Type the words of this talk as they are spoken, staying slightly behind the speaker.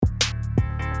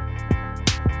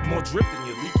More drip than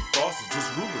your leaky faucet,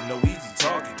 just ruling, no easy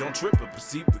target. Don't trip or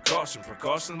proceed with caution.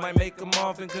 Precautions might make them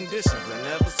off in conditions that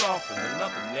never soften.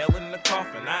 Another nail in the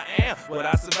coffin. I am what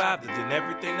I survived it and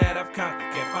everything that I've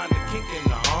conquered. Can't find a kink in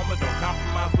the armor, don't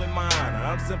compromise with my honor.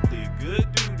 I'm simply a good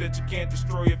dude that you can't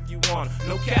destroy if you want.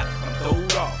 No cap, I'm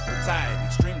throwed off, retired,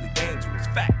 extremely dangerous.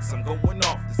 Facts, I'm going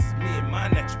off. This is me and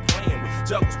mine that you're playing with.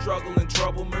 Juggle, struggle, and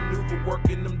trouble, maneuver,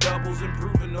 working them doubles,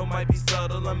 improving. No, might be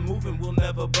subtle, I'm moving, we'll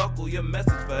never buckle. Your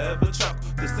message forever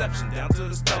chuckle. Deception down to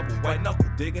the stubble. White knuckle,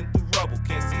 digging through rubble.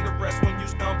 Can't see the rest when you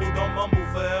stumble. Don't mumble,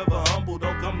 forever humble.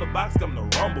 Don't come to box, come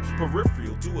to rumble.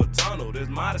 Peripheral to a tunnel. There's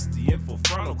modesty in full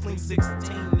frontal. Clean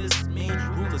 16, this is me.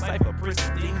 Ruler cipher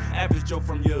pristine. Average Joe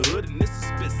from your hood, and this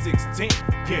is spit 16.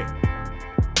 Yeah.